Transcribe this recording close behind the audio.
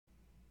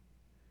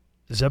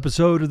This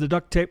episode of the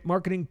Duct Tape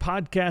Marketing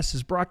Podcast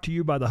is brought to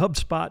you by the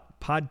HubSpot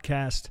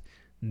Podcast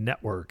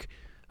Network.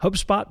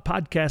 HubSpot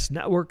Podcast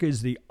Network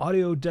is the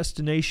audio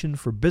destination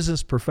for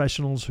business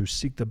professionals who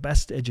seek the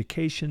best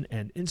education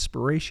and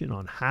inspiration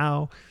on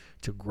how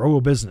to grow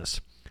a business.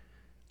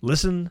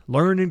 Listen,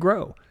 learn, and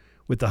grow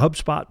with the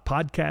HubSpot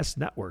Podcast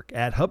Network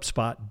at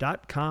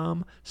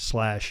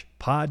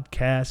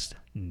HubSpot.com/podcast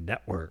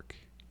network.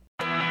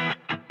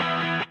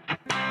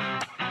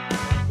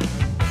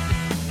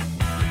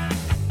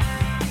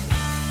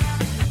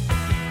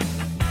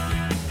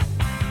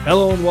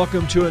 Hello and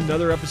welcome to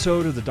another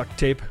episode of the Duct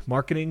Tape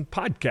Marketing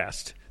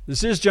Podcast.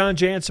 This is John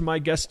Jantz, and my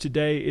guest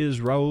today is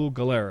Raul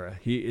Galera.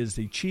 He is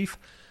the Chief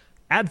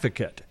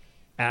Advocate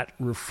at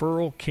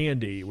Referral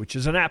Candy, which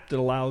is an app that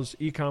allows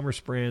e-commerce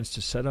brands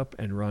to set up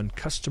and run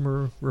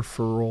customer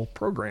referral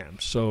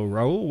programs. So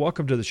Raul,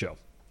 welcome to the show.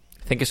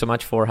 Thank you so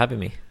much for having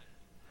me.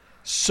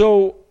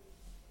 So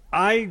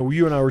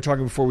you and I were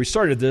talking before we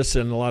started this,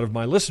 and a lot of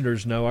my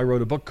listeners know I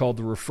wrote a book called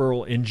The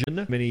Referral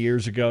Engine many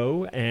years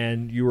ago,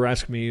 and you were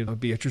asking me, it would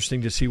be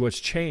interesting to see what's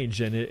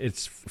changed, and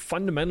it's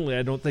fundamentally,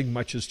 I don't think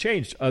much has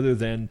changed other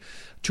than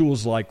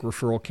tools like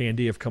Referral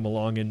Candy have come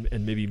along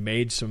and maybe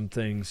made some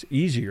things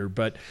easier.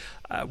 But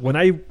when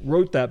I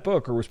wrote that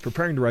book, or was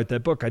preparing to write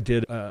that book, I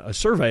did a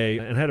survey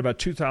and had about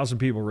 2,000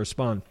 people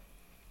respond.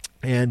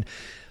 And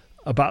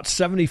about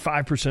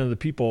 75% of the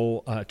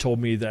people told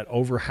me that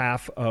over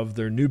half of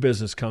their new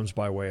business comes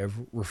by way of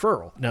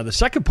referral. Now, the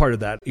second part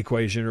of that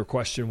equation or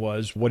question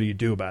was, what do you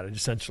do about it?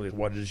 Essentially,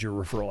 what is your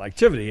referral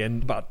activity?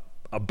 And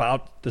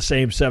about the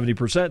same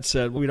 70%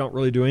 said, we don't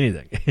really do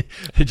anything.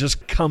 It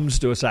just comes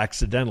to us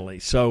accidentally.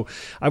 So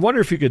I wonder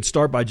if you could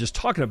start by just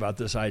talking about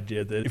this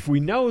idea that if we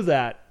know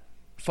that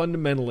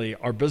fundamentally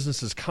our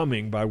business is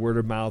coming by word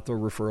of mouth or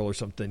referral or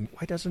something,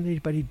 why doesn't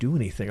anybody do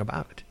anything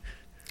about it?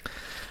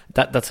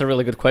 That's a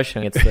really good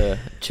question. It's the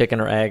chicken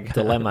or egg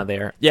dilemma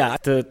there. Yeah,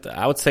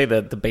 I would say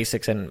that the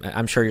basics, and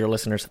I'm sure your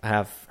listeners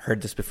have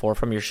heard this before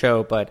from your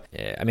show, but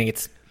I mean,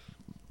 it's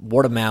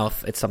word of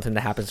mouth. It's something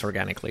that happens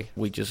organically.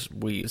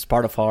 It's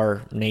part of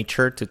our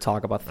nature to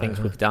talk about things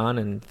we've done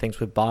and things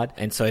we've bought.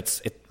 And so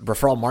it's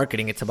referral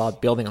marketing. It's about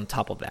building on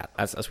top of that.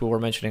 As we were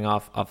mentioning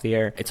off the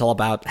air, it's all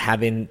about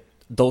having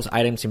those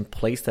items in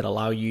place that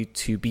allow you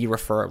to be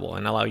referable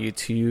and allow you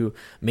to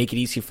make it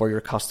easy for your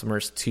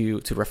customers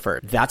to refer.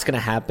 That's going to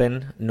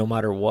happen no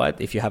matter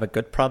what. If you have a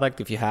good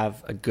product, if you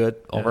have a good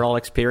overall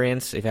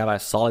experience, if you have a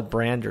solid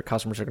brand, your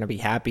customers are going to be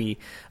happy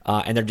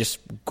and they're just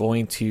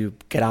going to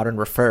get out and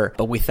refer.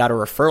 But without a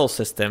referral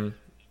system,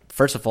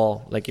 first of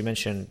all, like you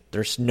mentioned,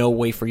 there's no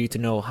way for you to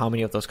know how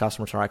many of those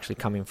customers are actually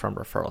coming from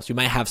referrals. You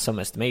might have some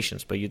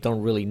estimations, but you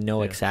don't really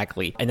know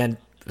exactly. And then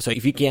so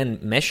if you can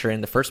measure in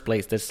the first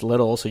place, there's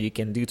little also you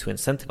can do to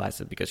incentivize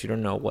it because you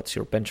don't know what's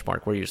your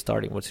benchmark, where you're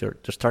starting, what's your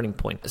starting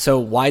point. So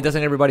why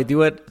doesn't everybody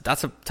do it?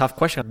 That's a tough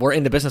question. We're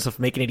in the business of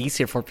making it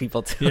easier for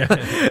people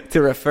to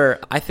to refer.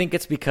 I think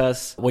it's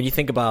because when you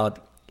think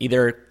about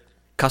either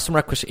customer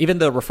acquisition, even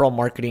the referral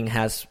marketing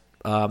has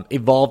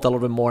evolved a little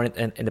bit more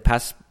in the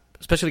past,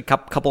 especially a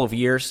couple of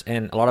years,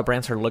 and a lot of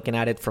brands are looking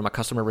at it from a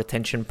customer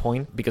retention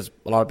point because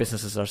a lot of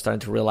businesses are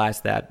starting to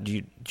realize that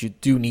you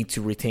do need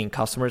to retain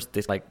customers.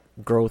 This like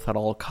growth at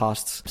all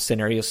costs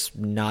scenario is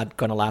not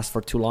going to last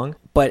for too long,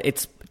 but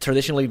it's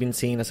traditionally been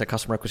seen as a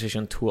customer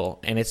acquisition tool.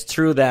 And it's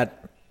true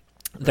that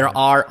there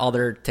are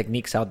other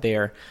techniques out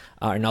there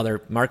and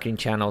other marketing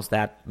channels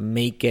that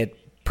make it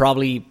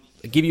probably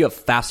give you a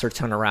faster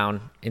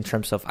turnaround in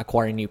terms of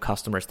acquiring new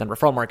customers than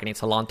referral marketing.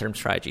 It's a long-term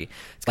strategy.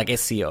 It's like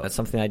SEO. It's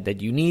something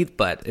that you need,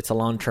 but it's a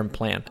long-term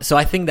plan. So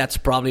I think that's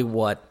probably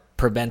what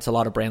prevents a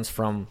lot of brands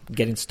from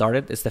getting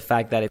started is the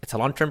fact that it's a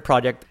long-term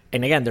project.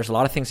 And again, there's a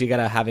lot of things you got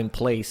to have in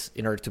place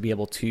in order to be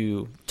able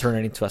to turn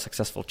it into a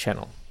successful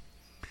channel.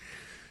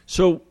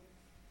 So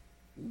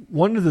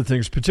one of the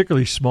things,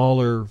 particularly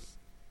smaller,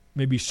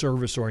 maybe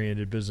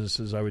service-oriented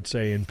businesses, I would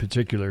say in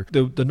particular,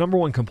 the number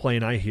one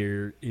complaint I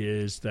hear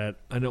is that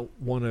I don't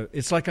want to,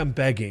 it's like I'm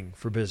begging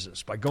for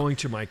business by going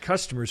to my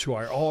customers who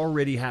I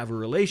already have a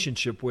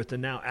relationship with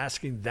and now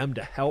asking them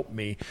to help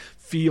me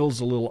feels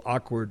a little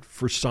awkward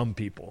for some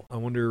people. I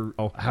wonder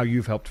how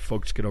you've helped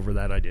folks get over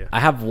that idea. I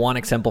have one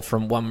example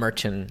from one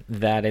merchant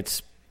that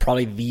it's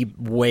probably the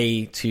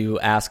way to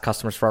ask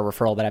customers for a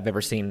referral that I've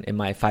ever seen in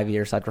my 5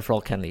 years at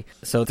Referral Candy.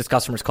 So this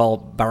customer is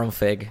called Baron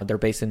Fig. They're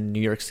based in New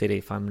York City,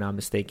 if I'm not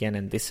mistaken,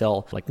 and they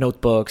sell like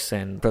notebooks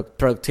and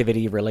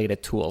productivity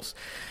related tools.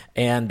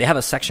 And they have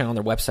a section on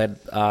their website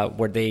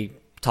where they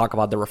talk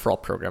about the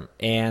referral program.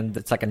 And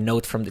it's like a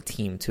note from the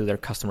team to their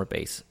customer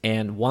base.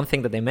 And one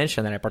thing that they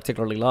mention that I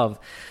particularly love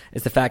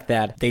is the fact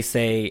that they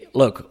say,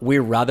 look, we'd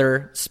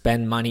rather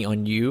spend money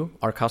on you,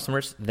 our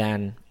customers,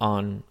 than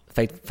on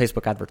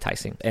Facebook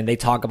advertising. And they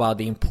talk about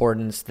the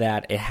importance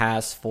that it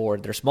has for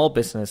their small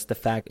business. The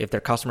fact if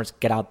their customers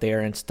get out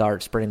there and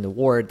start spreading the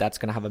word, that's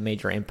going to have a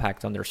major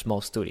impact on their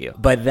small studio.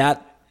 But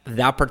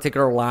that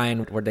particular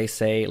line where they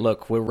say,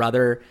 look, we'd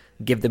rather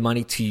give the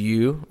money to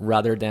you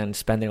rather than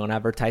spending on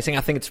advertising,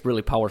 I think it's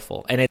really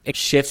powerful. And it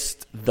shifts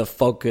the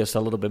focus a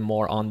little bit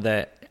more on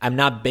the I'm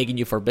not begging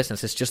you for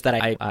business. It's just that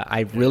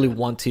I really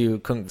want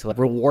to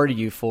reward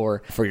you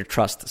for your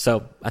trust.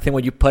 So I think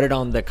when you put it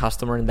on the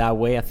customer in that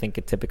way, I think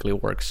it typically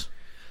works.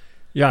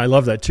 Yeah, I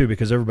love that too,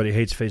 because everybody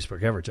hates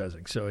Facebook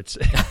advertising. So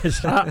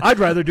I'd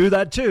rather do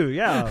that too.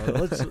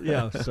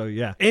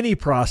 Yeah. Any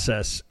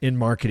process in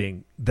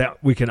marketing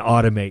that we can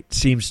automate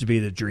seems to be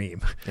the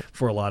dream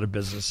for a lot of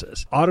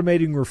businesses.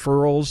 Automating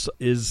referrals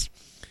is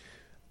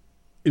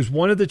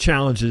one of the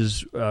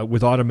challenges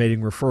with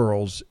automating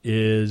referrals,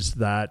 is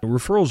that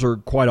referrals are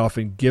quite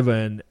often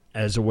given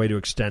as a way to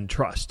extend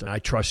trust. I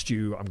trust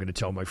you. I'm going to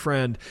tell my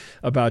friend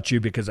about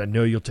you because I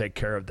know you'll take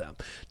care of them.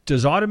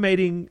 Does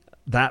automating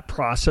that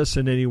process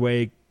in any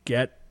way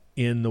get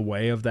in the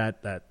way of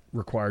that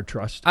required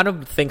trust? I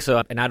don't think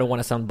so, and I don't want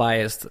to sound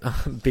biased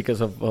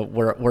because of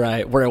where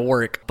I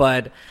work,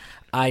 but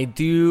I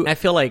do. I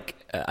feel like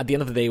at the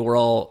end of the day, we're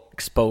all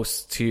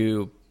exposed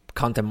to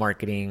content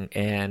marketing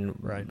and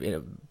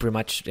pretty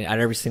much at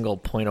every single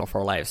point of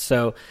our lives.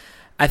 So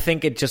I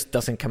think it just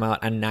doesn't come out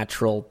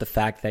unnatural, the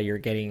fact that you're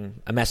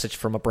getting a message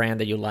from a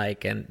brand that you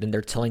like, and then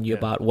they're telling you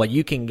about what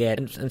you can get.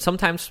 And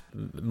sometimes,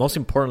 most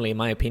importantly, in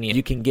my opinion,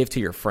 you can give to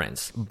your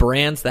friends.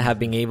 Brands that have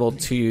been able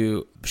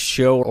to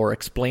show or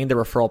explain the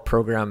referral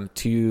program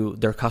to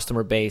their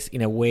customer base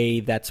in a way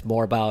that's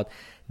more about,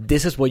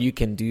 this is what you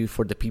can do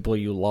for the people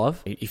you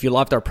love. If you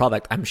loved our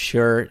product, I'm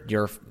sure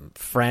your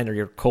friend or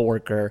your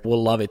coworker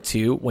will love it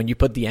too. When you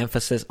put the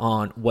emphasis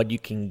on what you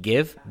can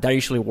give, that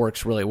usually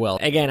works really well.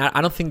 Again,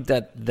 I don't think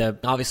that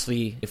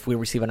obviously, if we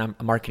receive a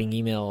marketing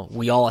email,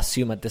 we all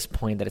assume at this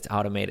point that it's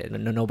automated.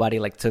 Nobody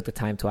took the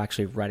time to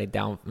actually write it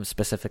down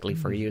specifically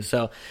for you.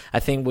 So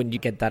I think when you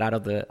get that out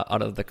of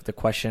the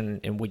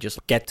question, and we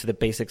just get to the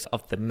basics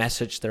of the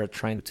message they're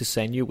trying to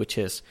send you, which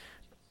is,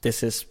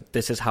 this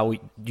is how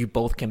you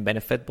both can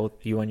benefit, both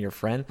you and your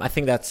friend. I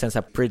think that sends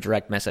a pretty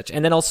direct message.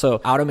 And then also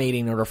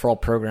automating a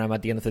referral program,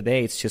 at the end of the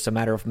day, it's just a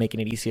matter of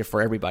making it easier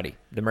for everybody.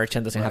 The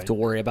merchant doesn't have to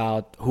worry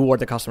about who are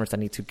the customers that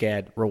need to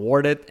get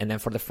rewarded. And then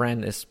for the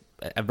friend, is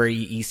a very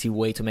easy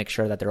way to make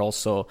sure that they're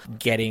also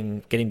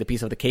getting the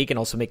piece of the cake, and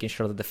also making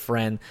sure that the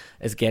friend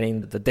is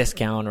getting the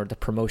discount or the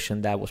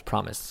promotion that was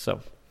promised.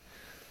 So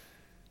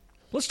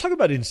let's talk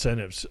about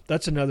incentives.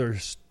 That's another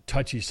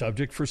touchy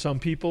subject for some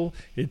people.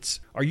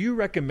 Are you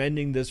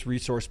recommending this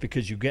resource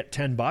because you get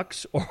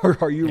 $10, or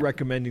are you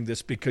recommending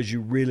this because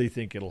you really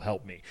think it'll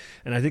help me?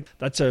 And I think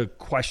that's a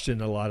question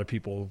a lot of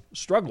people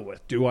struggle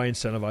with. Do I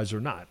incentivize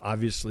or not?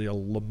 Obviously,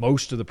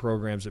 most of the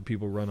programs that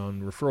people run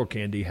on Referral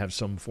Candy have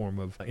some form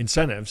of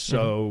incentive.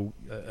 So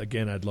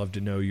again, I'd love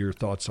to know your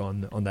thoughts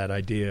on that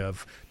idea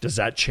of, does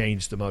that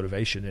change the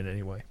motivation in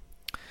any way?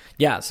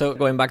 Yeah, so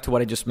going back to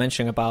what I just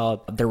mentioned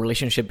about the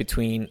relationship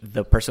between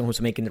the person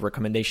who's making the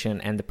recommendation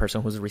and the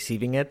person who's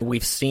receiving it,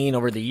 we've seen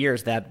over the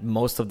years that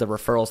most of the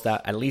referrals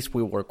that at least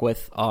we work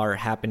with are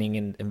happening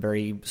in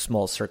very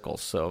small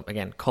circles. So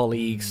again,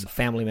 colleagues,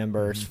 family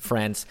members,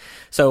 friends.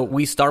 So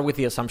we start with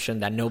the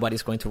assumption that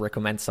nobody's going to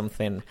recommend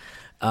something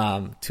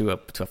to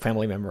a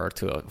family member or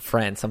to a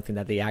friend, something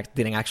that they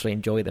didn't actually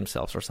enjoy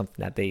themselves, or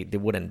something that they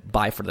wouldn't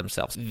buy for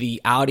themselves.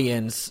 The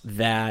audience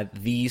that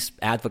these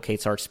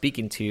advocates are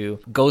speaking to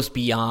goes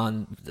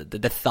beyond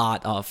the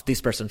thought of,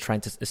 this person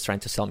is trying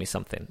to sell me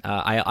something.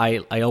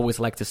 I always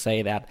like to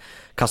say that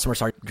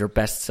customers are your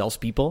best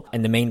salespeople,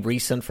 and the main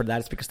reason for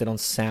that is because they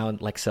don't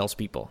sound like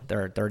salespeople.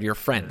 They're your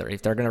friend.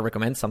 If they're going to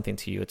recommend something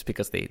to you, it's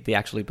because they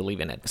actually believe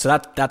in it. So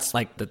that's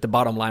like the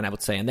bottom line, I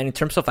would say. And then in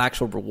terms of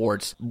actual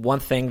rewards, one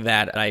thing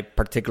that I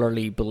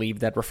particularly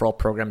believe that referral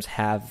programs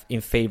have in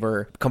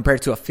favor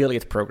compared to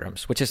affiliate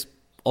programs, which is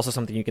also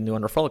something you can do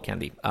on Referral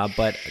Candy.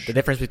 But the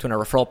difference between a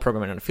referral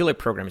program and an affiliate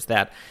program is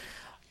that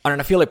on an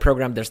affiliate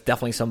program, there's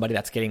definitely somebody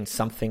that's getting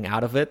something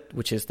out of it,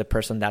 which is the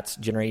person that's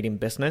generating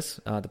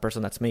business, the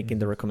person that's making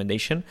the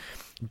recommendation.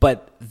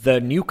 But the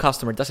new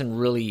customer doesn't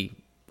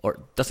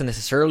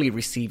necessarily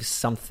receive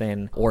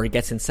something or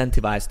gets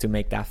incentivized to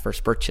make that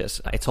first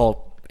purchase.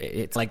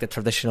 It's like the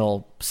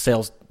traditional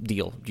sales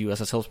deal. You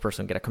as a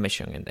salesperson get a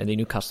commission, and the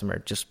new customer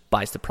just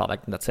buys the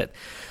product, and that's it.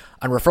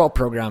 On a referral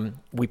program,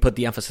 we put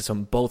the emphasis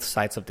on both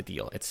sides of the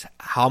deal. It's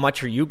how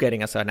much are you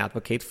getting as an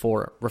advocate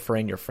for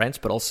referring your friends,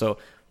 but also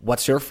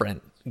what's your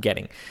friend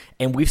getting?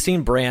 And we've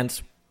seen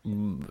brands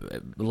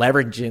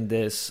leveraging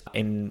this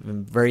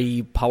in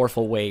very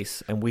powerful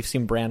ways, and we've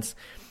seen brands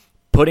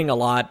putting a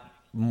lot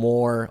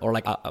more, or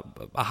like a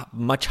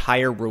much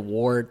higher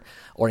reward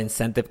or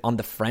incentive on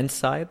the friend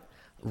side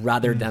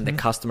rather than the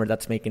customer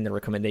that's making the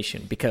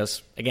recommendation.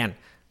 Because again,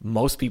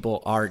 most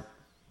people are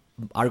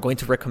going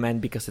to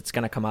recommend because it's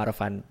going to come out of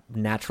a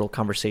natural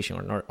conversation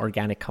or an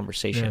organic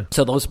conversation. Yeah.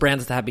 So those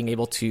brands that have been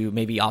able to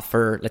maybe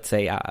offer, let's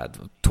say,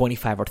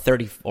 25 or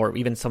 30, or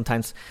even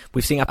sometimes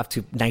we've seen up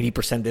to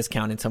 90%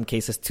 discount in some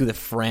cases to the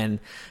friend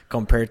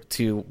compared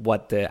to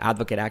what the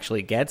advocate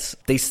actually gets,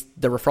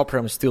 the referral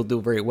programs still do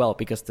very well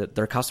because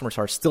their customers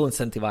are still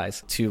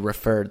incentivized to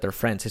refer their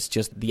friends. It's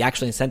just the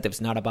actual incentive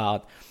is not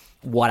about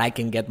what I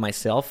can get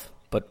myself,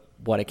 but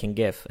what I can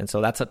give. And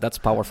so that's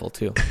powerful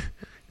too.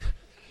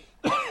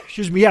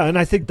 Excuse me. Yeah. And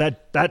I think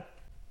that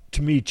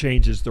to me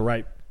changes the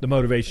right the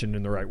motivation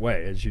in the right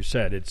way. As you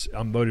said,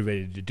 I'm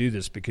motivated to do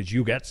this because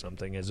you get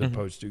something, as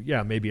opposed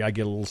to, maybe I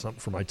get a little something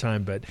for my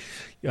time, but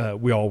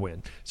we all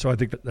win. So I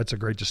think that's a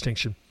great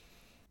distinction.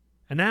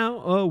 And now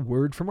a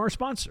word from our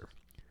sponsor.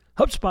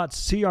 HubSpot's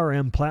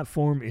CRM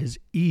platform is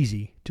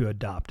easy to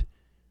adopt.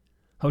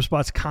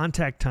 HubSpot's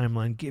contact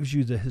timeline gives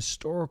you the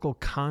historical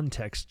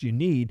context you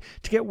need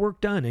to get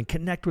work done and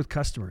connect with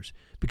customers.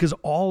 Because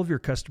all of your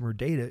customer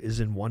data is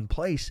in one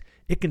place,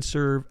 it can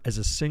serve as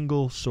a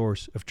single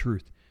source of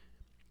truth.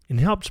 In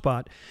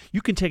HubSpot,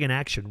 you can take an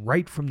action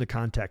right from the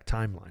contact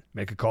timeline.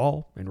 Make a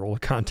call, enroll a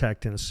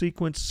contact in a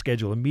sequence,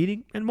 schedule a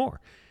meeting, and more.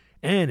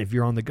 And if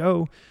you're on the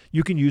go,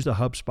 you can use the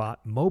HubSpot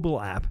mobile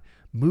app,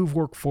 move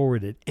work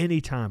forward at any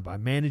time by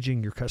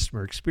managing your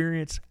customer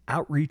experience,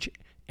 outreach,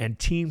 and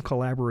team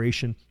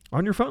collaboration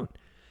on your phone.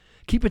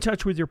 Keep in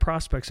touch with your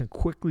prospects and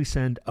quickly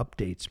send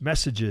updates,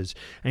 messages,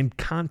 and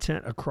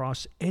content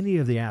across any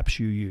of the apps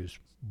you use,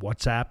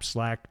 WhatsApp,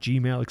 Slack,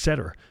 Gmail,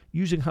 etc.,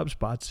 using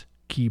HubSpot's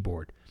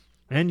keyboard.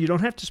 And you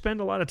don't have to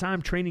spend a lot of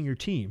time training your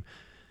team.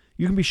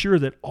 You can be sure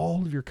that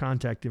all of your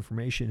contact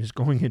information is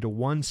going into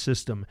one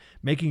system,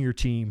 making your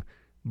team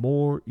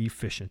more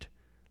efficient.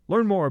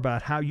 Learn more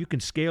about how you can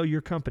scale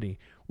your company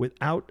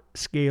without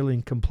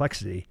scaling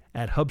complexity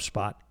at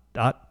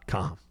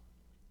HubSpot.com.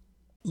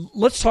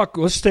 Let's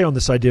stay on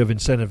this idea of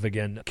incentive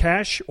again.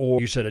 Cash, or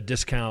you said a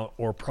discount,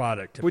 or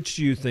product. Which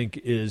do you think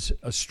is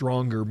a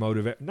stronger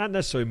not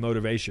necessarily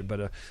motivation,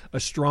 but a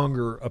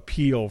stronger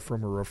appeal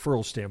from a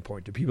referral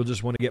standpoint? Do people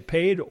just want to get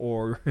paid,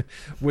 or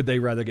would they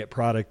rather get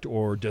product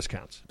or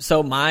discounts?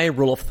 So my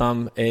rule of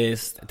thumb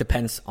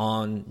depends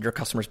on your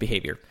customer's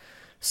behavior.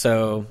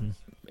 So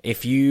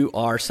if you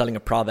are selling a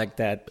product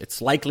that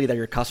it's likely that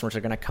your customers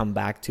are going to come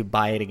back to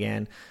buy it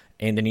again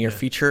in the near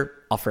future,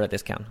 offer a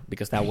discount,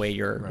 because that way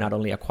you're not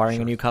only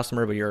acquiring a new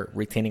customer, but you're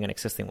retaining an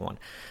existing one.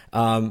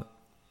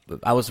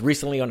 I was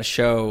recently on a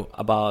show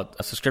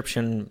about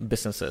subscription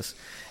businesses,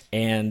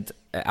 and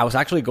I was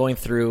actually going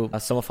through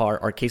some of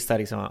our case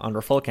studies on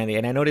Referral Candy,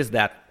 and I noticed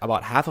that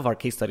about half of our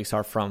case studies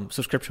are from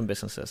subscription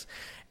businesses.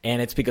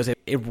 And it's because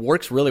it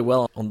works really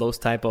well on those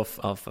type of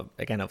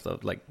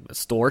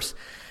stores,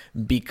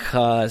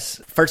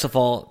 because first of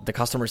all, the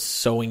customer is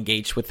so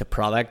engaged with the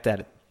product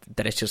that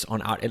it's just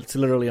it's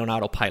literally on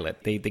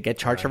autopilot. They get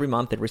charged every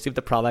month, they receive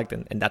the product,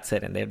 and that's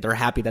it. And they're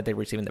happy that they're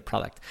receiving the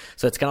product.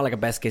 So it's kind of like a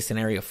best case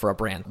scenario for a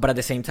brand. But at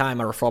the same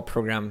time, a referral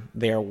program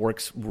there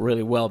works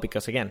really well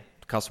because, again,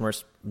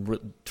 customers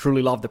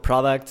truly love the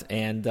product,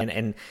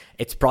 and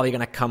it's probably going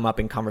to come up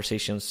in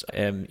conversations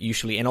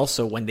usually. And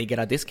also, when they get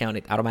a discount,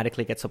 it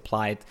automatically gets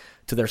applied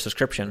to their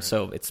subscription. Right.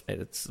 So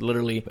it's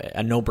literally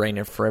a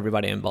no-brainer for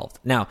everybody involved.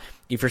 Now,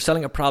 if you're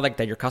selling a product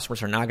that your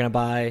customers are not going to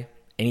buy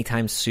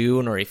anytime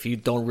soon, or if you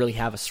don't really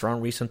have a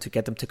strong reason to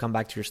get them to come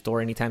back to your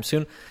store anytime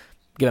soon,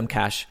 give them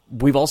cash.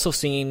 We've also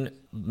seen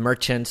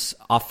merchants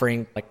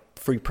offering like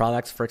free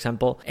products, for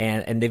example,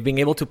 and they've been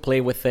able to play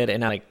with it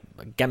in a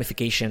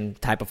gamification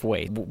type of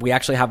way. We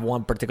actually have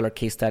one particular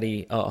case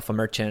study of a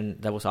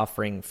merchant that was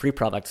offering free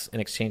products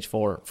in exchange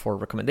for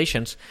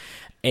recommendations,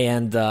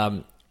 and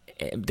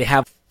they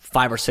have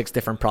 5 or 6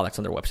 different products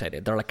on their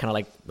website. They're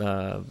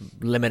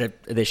limited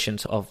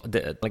editions of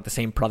the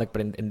same product,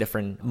 but in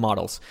different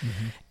models.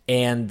 Mm-hmm.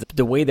 And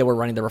the way they were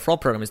running the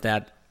referral program is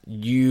that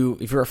if you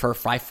refer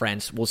 5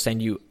 friends, we'll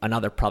send you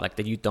another product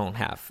that you don't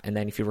have. And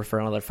then if you refer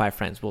another 5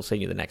 friends, we'll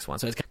send you the next one.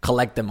 So it's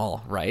collect them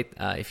all, right?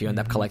 If you end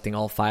up collecting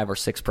all 5 or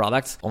 6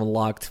 products,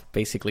 unlocked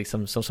basically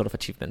some sort of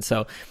achievement.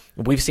 So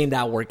we've seen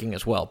that working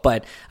as well.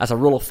 But as a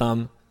rule of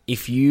thumb,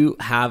 if you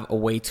have a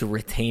way to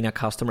retain a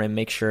customer and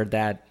make sure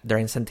that they're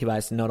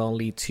incentivized not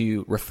only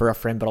to refer a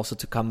friend, but also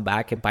to come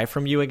back and buy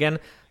from you again,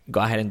 go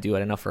ahead and do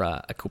it and offer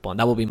a coupon.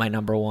 That will be my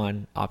number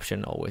one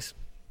option always.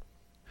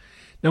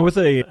 Now, with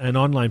an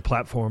online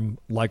platform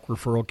like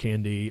Referral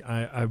Candy,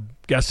 I'm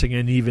guessing,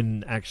 and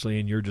even actually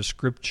in your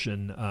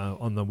description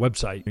on the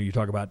website, you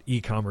talk about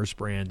e-commerce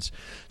brands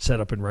set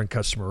up and run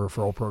customer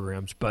referral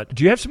programs. But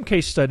do you have some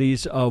case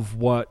studies of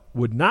what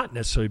would not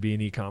necessarily be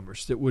an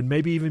e-commerce, that would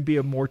maybe even be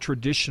a more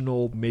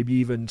traditional, maybe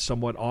even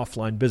somewhat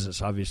offline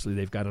business? Obviously,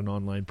 they've got an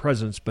online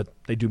presence, but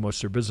they do most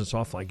of their business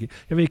offline. Do you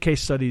have any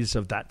case studies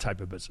of that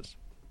type of business?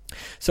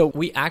 So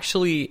we've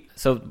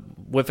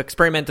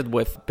experimented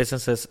with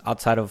businesses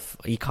outside of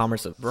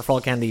e-commerce.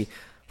 Referral Candy,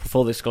 for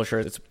full disclosure,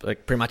 it's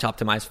pretty much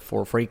optimized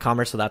for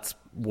e-commerce. So that's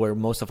where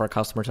most of our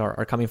customers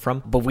are coming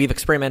from. But we've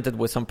experimented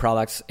with some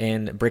products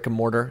in brick and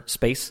mortar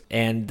space,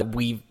 and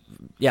we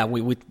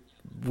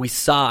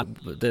saw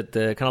the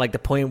kind of like the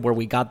point where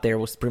we got there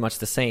was pretty much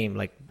the same.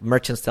 Like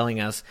merchants telling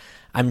us,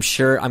 I'm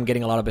sure I'm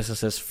getting a lot of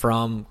businesses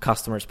from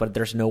customers, but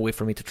there's no way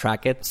for me to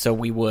track it. So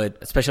we would,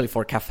 especially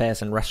for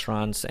cafes and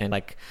restaurants and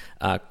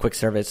quick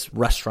service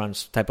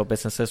restaurants type of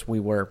businesses,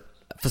 we were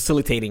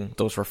facilitating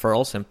those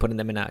referrals and putting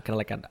them in a kind of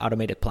like an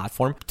automated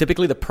platform.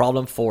 Typically, the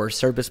problem for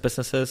service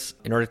businesses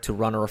in order to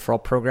run a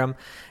referral program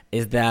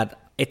is that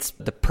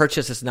the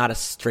purchase is not as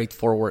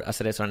straightforward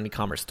as it is on an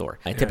e-commerce store.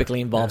 It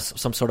typically involves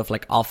some sort of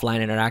like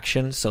offline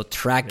interaction. So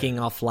tracking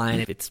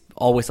offline, it's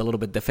always a little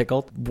bit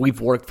difficult. We've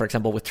worked, for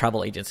example, with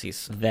travel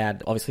agencies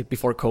that obviously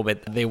before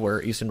COVID, they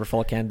were using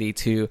Referral Candy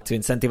to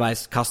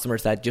incentivize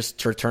customers that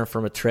just return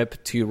from a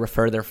trip to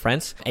refer their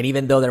friends. And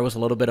even though there was a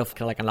little bit of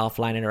kind of like an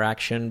offline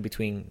interaction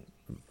between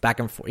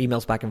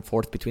emails back and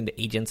forth between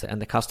the agents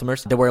and the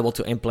customers, they were able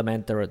to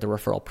implement the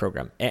referral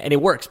program. And it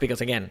works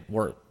because, again,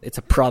 it's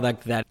a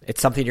product that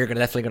it's something you're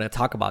definitely going to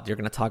talk about. You're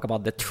going to talk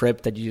about the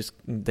trip that you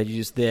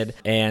just did,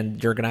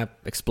 and you're going to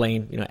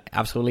explain,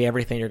 absolutely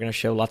everything. You're going to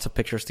show lots of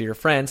pictures to your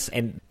friends,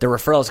 and the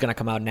referral is going to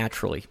come out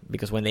naturally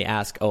because when they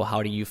ask, oh,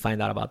 how do you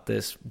find out about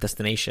this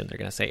destination? They're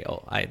going to say,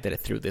 oh, I did it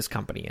through this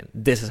company, and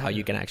this is how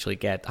you can actually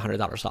get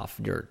 $100 off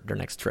your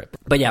next trip.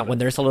 But yeah, when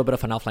there's a little bit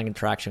of an offline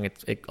interaction,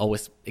 it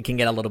can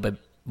get a little bit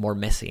more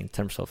messy in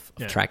terms of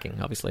tracking,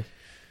 obviously.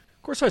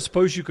 Of course, I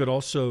suppose you could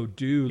also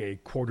do a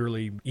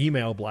quarterly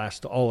email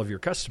blast to all of your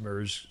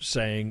customers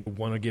saying,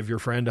 want to give your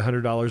friend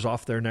 $100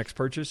 off their next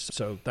purchase.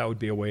 So that would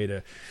be a way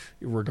to,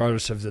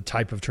 regardless of the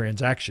type of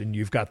transaction,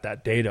 you've got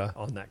that data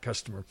on that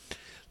customer.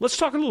 Let's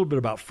talk a little bit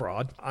about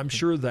fraud. I'm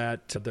sure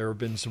that there have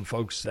been some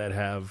folks that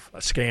have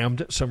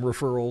scammed some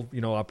referral,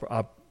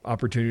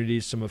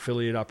 opportunities, some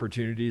affiliate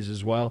opportunities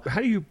as well.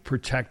 How do you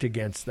protect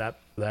against that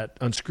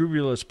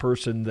unscrupulous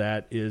person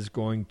that is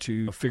going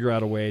to figure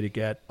out a way to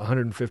get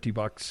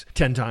 $150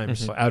 10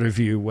 times out of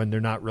you when they're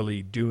not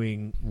really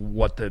doing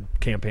what the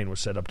campaign was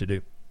set up to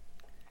do?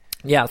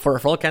 Yeah, for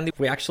Referral Candy,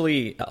 we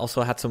actually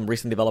also had some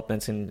recent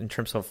developments in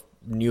terms of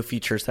new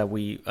features that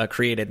we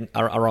created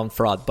around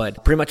fraud.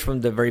 But pretty much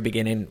from the very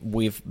beginning,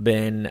 we've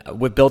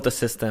built a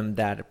system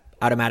that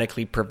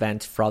automatically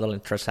prevents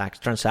fraudulent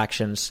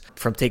transactions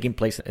from taking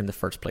place in the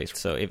first place.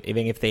 So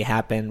even if they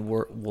happen,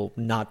 we'll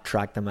not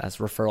track them as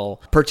referral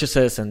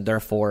purchases, and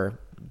therefore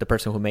the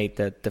person who made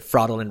the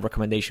fraudulent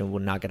recommendation will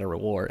not get a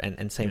reward,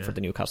 and same for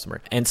the new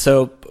customer. And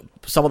so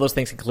some of those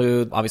things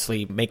include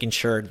obviously making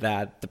sure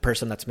that the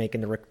person that's making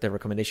the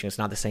recommendation is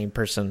not the same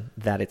person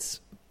that it's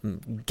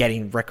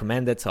getting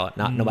recommended, so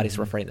nobody's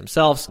referring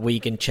themselves. We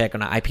can check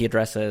on IP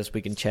addresses.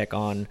 We can check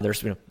on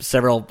there's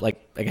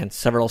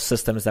several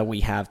systems that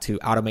we have to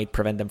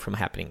prevent them from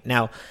happening.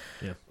 Now,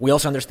 we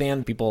also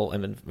understand people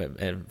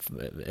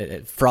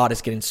fraud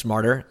is getting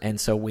smarter,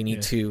 and so we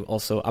need to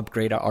also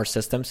upgrade our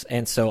systems.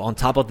 And so on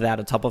top of that,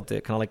 on top of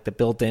the kind of like the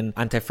built-in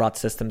anti-fraud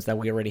systems that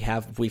we already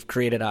have, we've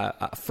created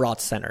a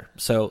fraud center.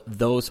 So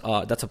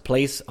that's a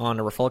place on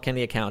a Referral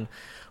Candy account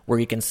where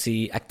you can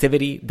see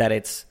activity that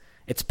it's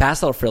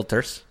past our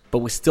filters, but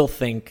we still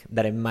think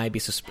that it might be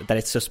that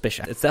it's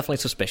suspicious. It's definitely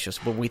suspicious,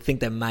 but we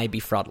think that it might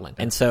be fraudulent.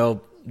 And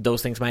so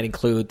those things might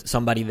include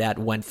somebody that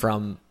went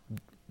from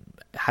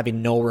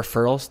having no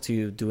referrals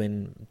to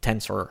doing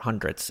tens or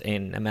hundreds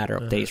in a matter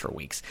of days or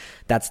weeks.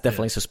 That's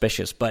definitely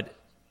suspicious, but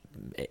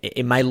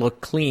it might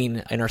look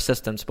clean in our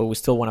systems, but we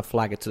still want to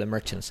flag it to the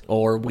merchants.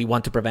 Or we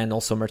want to prevent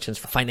also merchants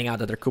from finding out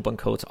that their coupon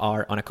codes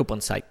are on a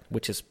coupon site,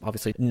 which is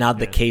obviously not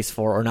the case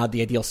or not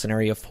the ideal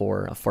scenario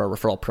for a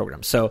referral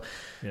program. So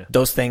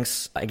those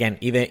things, again,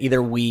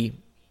 either we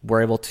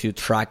were able to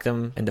track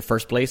them in the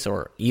first place,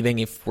 or even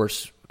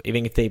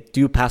if they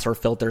do pass our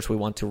filters, we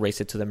want to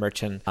raise it to the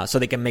merchant so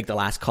they can make the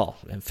last call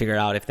and figure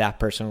out if that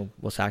person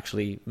was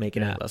actually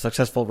making a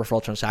successful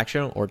referral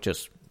transaction or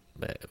just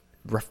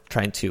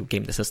trying to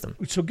game the system.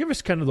 So give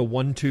us kind of the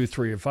 1, 2,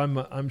 3. If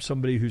I'm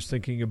somebody who's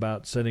thinking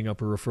about setting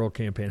up a referral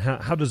campaign,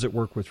 how does it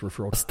work with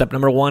referral? Step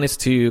number 1 is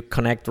to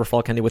connect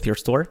Referral Candy with your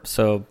store.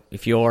 So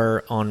if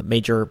you're on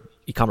major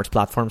e-commerce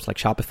platforms like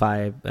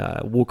Shopify,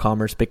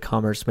 WooCommerce,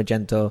 BigCommerce,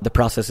 Magento, the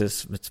process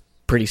it's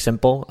pretty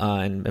simple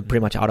and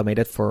pretty much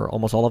automated for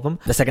almost all of them.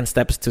 The second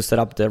step is to set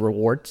up the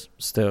rewards.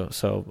 So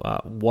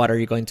what are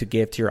you going to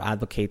give to your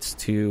advocates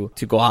to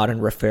go out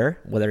and refer,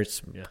 whether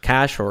it's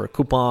cash or a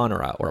coupon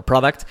or a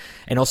product?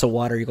 And also,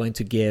 what are you going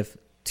to give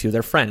to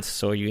their friends?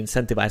 So you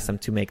incentivize them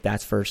to make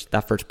that first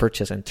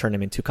purchase and turn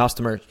them into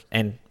customers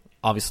and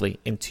obviously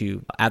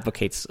into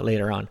advocates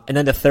later on. And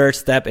then the third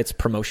step, it's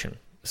promotion.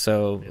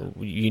 So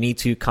you need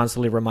to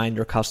constantly remind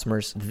your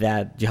customers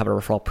that you have a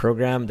referral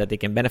program, that they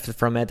can benefit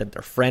from it, that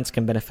their friends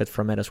can benefit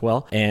from it as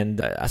well. And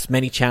as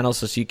many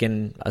channels as you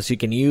can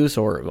use,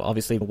 or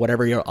obviously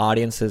whatever your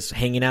audience is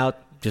hanging out,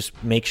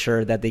 just make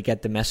sure that they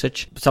get the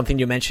message. Something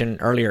you mentioned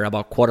earlier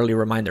about quarterly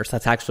reminders,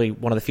 that's actually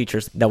one of the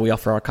features that we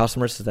offer our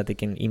customers, is that they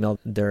can email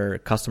their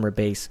customer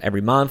base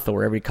every month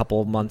or every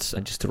couple of months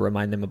just to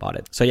remind them about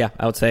it. So yeah,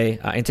 I would say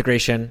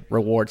integration,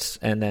 rewards,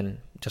 and then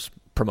just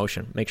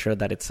promotion. Make sure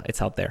that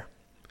it's out there.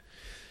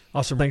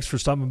 Awesome. Thanks for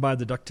stopping by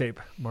the Duct Tape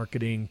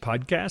Marketing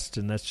Podcast.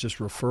 And that's just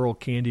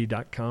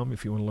referralcandy.com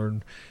if you want to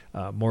learn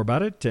more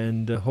about it.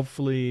 And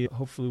hopefully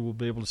we'll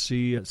be able to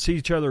see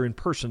each other in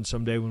person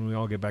someday when we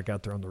all get back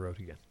out there on the road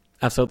again.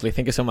 Absolutely.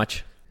 Thank you so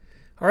much.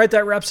 All right,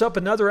 that wraps up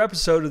another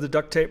episode of the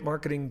Duct Tape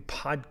Marketing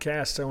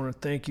Podcast. I want to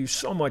thank you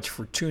so much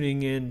for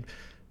tuning in.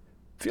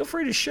 Feel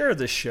free to share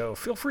this show.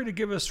 Feel free to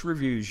give us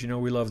reviews.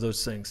 We love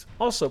those things.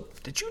 Also,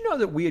 did you know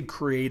that we had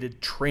created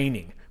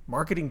training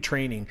marketing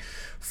training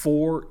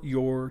for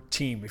your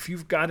team. If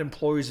you've got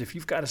employees, if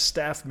you've got a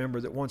staff member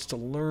that wants to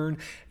learn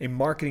a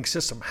marketing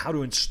system, how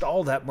to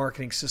install that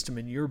marketing system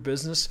in your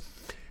business,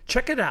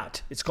 check it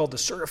out. It's called the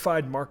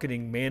Certified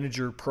Marketing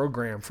Manager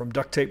Program from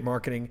Duct Tape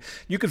Marketing.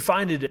 You can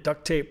find it at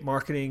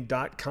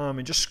ducttapemarketing.com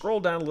and just scroll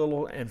down a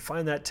little and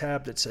find that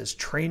tab that says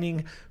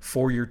Training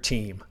for Your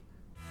Team.